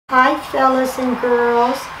Hi fellas and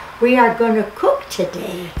girls, we are going to cook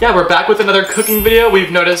today. Yeah, we're back with another cooking video.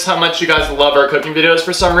 We've noticed how much you guys love our cooking videos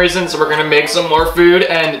for some reason, so we're going to make some more food,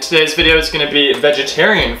 and today's video is going to be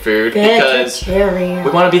vegetarian food because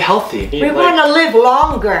we want to be healthy. We want to live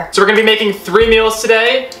longer. So we're going to be making 3 meals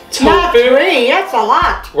today. Tofu. Not 3, that's a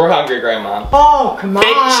lot. We're hungry, Grandma. Oh, come on.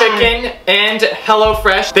 Baked chicken and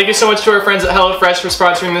HelloFresh. Thank you so much to our friends at HelloFresh for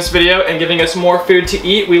sponsoring this video and giving us more food to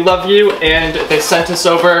eat. We love you, and they sent us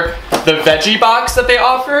over the veggie box that they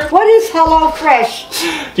offer. What is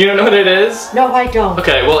HelloFresh? You don't know what it is? No, I don't.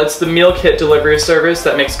 Okay, well, it's the meal kit delivery service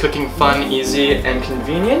that makes cooking fun, easy, and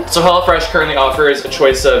convenient. So HelloFresh currently offers a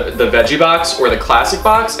choice of the veggie box or the classic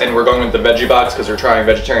box, and we're going with the veggie box because we're trying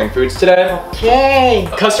vegetarian foods today. Okay.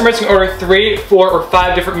 Customers can order 3, 4, or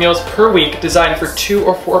 5 different meals per week designed for 2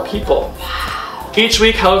 or 4 people. Each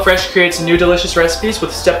week, HelloFresh creates new delicious recipes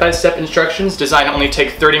with step-by-step instructions designed to only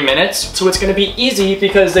take 30 minutes, so it's going to be easy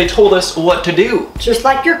because they told us what to do. Just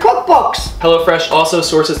like your cookbooks. HelloFresh also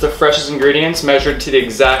sources the freshest ingredients measured to the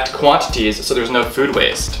exact quantities, so there's no food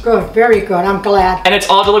waste. Good, very good, I'm glad. And it's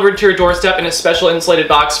all delivered to your doorstep in a special insulated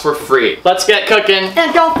box for free. Let's get cooking.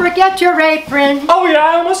 And don't forget your apron. Oh yeah,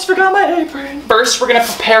 I almost forgot my apron. First, we're going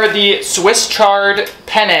to prepare the Swiss chard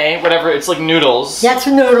penne, whatever, it's like noodles. That's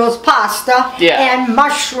noodles, pasta. Yeah. And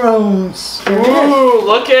mushrooms. Ooh,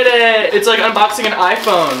 look at it. It's like unboxing an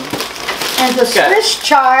iPhone. And the Swiss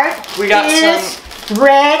chard is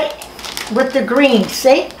red with the green.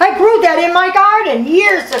 See? I grew that in my garden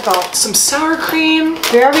years ago. Some sour cream.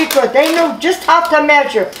 Very good. They know just how to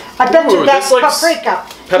measure. I bet you that's paprika.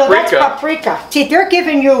 So that's paprika. See, they're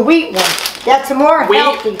giving you a wheat one. That's more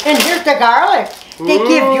healthy. And here's the garlic. They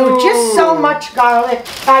give you just so much garlic.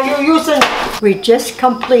 Are you using? We just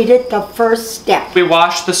completed the first step. We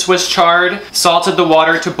washed the Swiss chard, salted the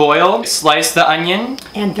water to boil, sliced the onion.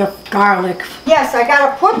 And the garlic. Yes, I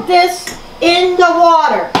gotta put this in the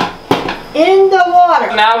water. In the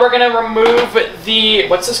water. Now we're gonna remove the,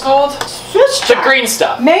 what's this called? Swiss chard. The green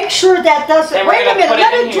stuff. Make sure that doesn't, wait a minute,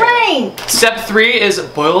 let it drain. Step 3 is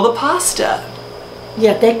boil the pasta.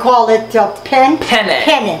 Yeah, they call it penne.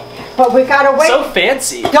 Penne. But we gotta wait. So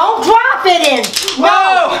fancy. Don't drop it in. No,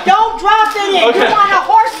 Whoa. Don't drop it in. Okay. You want a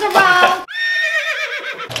horse around.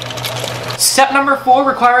 Step number 4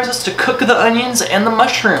 requires us to cook the onions and the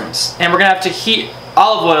mushrooms. And we're gonna have to heat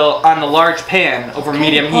olive oil on the large pan over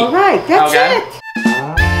medium heat. All right, that's it.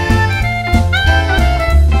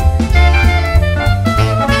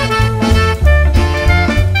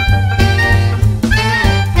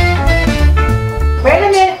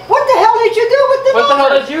 What the hell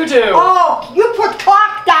did you do? Oh, you put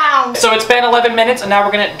clock down. So it's been 11 minutes and now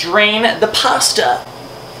we're gonna drain the pasta.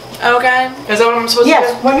 Okay, is that what I'm supposed to do?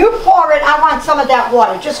 Yes, when you pour it, I want some of that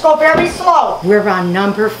water. Just go very slow. We're on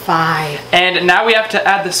number 5. And now we have to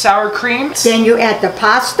add the sour cream. Then you add the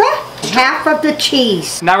pasta, half of the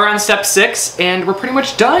cheese. Now we're on step 6 and we're pretty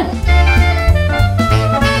much done.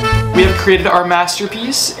 We have created our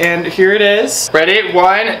masterpiece and here it is. Ready?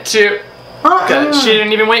 1, 2. Okay, she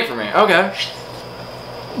didn't even wait for me. Okay.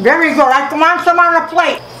 Very good. I want some on a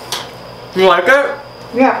plate. You like it?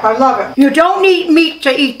 Yeah, I love it. You don't need meat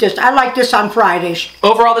to eat this. I like this on Fridays.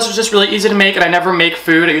 Overall, this was just really easy to make, and I never make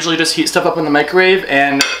food. I usually just heat stuff up in the microwave,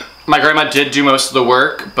 and my grandma did do most of the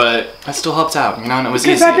work, but that still helped out, you know, and it was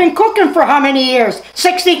easy. Because I've been cooking for how many years?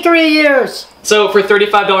 63 years. So for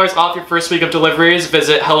 $35 off your first week of deliveries,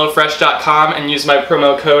 visit HelloFresh.com and use my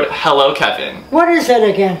promo code HelloKevin. What is it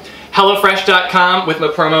again? HelloFresh.com with my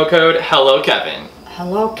promo code HelloKevin.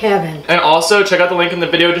 Hello, Kevin. And also, check out the link in the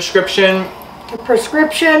video description. The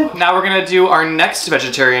prescription. Now we're gonna do our next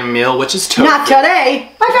vegetarian meal, which is tofu. Not today.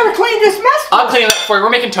 I gotta clean this mess. I'll clean it up for you. We're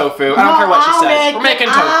making tofu. I don't care what she says. We're making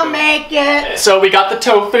tofu. I'll make it. So we got the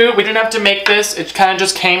tofu. We didn't have to make this. It kind of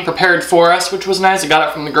just came prepared for us, which was nice. I got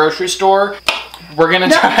it from the grocery store. We're gonna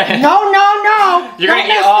try it. No. You're gonna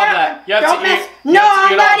eat all of that. You have to eat. No,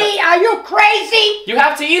 I'm not eating. Are you crazy? You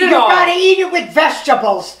have to eat it all. You gotta eat it with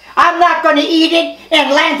vegetables. I'm not gonna eat it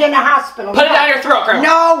and land in a hospital. Put it down your throat, Grandma.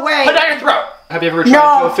 No way. Put it down your throat. Have you ever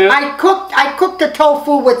tried tofu? I cooked the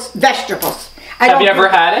tofu with vegetables. Have you ever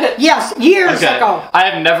had it? Yes, years ago. I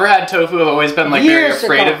have never had tofu. I've always been like very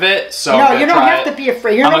afraid of it. So no, you don't have to be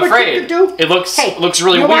afraid. You know what you have to do? It looks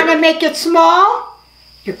really weird. You want to make it small?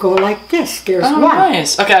 You go like this. There's one.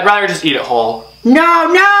 Nice. Okay, I'd rather just eat it whole. No.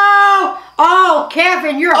 Oh,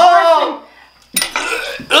 Kevin, you're horsing.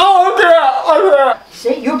 Oh,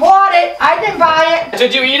 See, you bought it. I didn't buy it.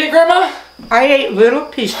 Did you eat it, Grandma? I ate little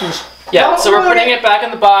pieces. Yeah, so we're putting it back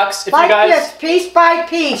in the box. If like you guys, this, piece by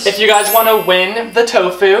piece. If you guys want to win the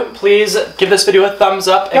tofu, please give this video a thumbs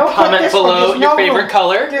up and comment below your favorite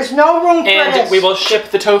color. There's no room for this. And we will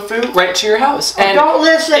ship the tofu right to your house. And don't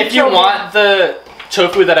listen if you want the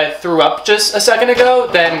tofu that I threw up just a second ago,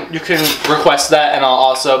 then you can request that, and I'll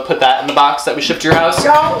also put that in the box that we shipped to your house.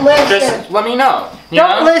 Don't listen. Just let me know.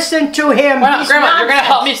 Don't listen to him. Why not, Grandma? You're gonna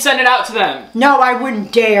help me send it out to them. No, I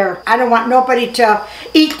wouldn't dare. I don't want nobody to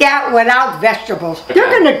eat that without vegetables. Okay. They're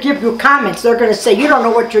gonna give you comments. They're gonna say you don't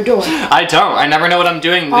know what you're doing. I don't. I never know what I'm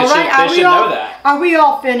doing. They should know that. Are we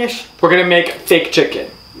all finished? We're gonna make fake chicken.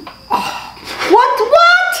 Oh. What?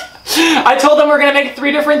 I told them we're gonna make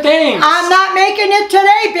 3 different things. I'm not making it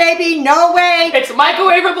today, baby. No way. It's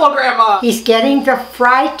microwavable, Grandma. He's getting the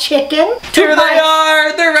fried chicken. Here they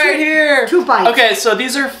are. They're right here. 2 bites. Okay, so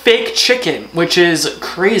these are fake chicken, which is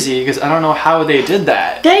crazy because I don't know how they did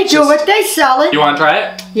that. They do it. They sell it. You want to try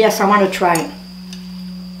it? Yes, I want to try it.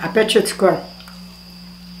 I bet you it's good.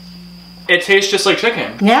 It tastes just like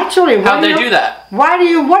chicken. Naturally. How'd they do that? What do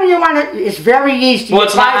you want to, it's very easy. Well,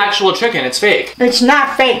 it's not actual chicken, it's fake. It's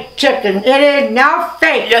not fake chicken. It is now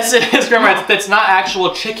fake. Yes, it is, Grandma. It's not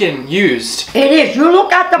actual chicken used. It is. You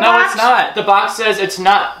look at the box. No, it's not. The box says it's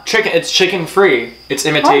not chicken. It's chicken free. It's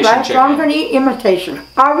imitation chicken. So I'm going to eat imitation.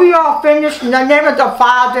 Are we all finished? In the name of the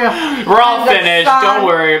Father. We're all finished. Don't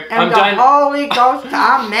worry. I'm done. Holy Ghost.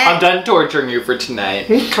 Amen. I'm done torturing you for tonight.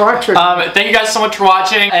 He's tortured. Thank you guys so much for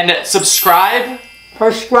watching, and subscribe.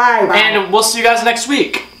 And we'll see you guys next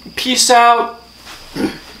week. Peace out.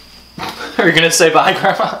 Are you gonna say bye,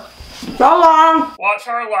 Grandma? So long. Watch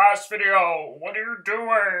our last video. What are you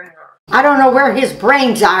doing? I don't know where his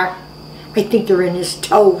brains are. I think they're in his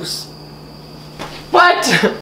toes. What?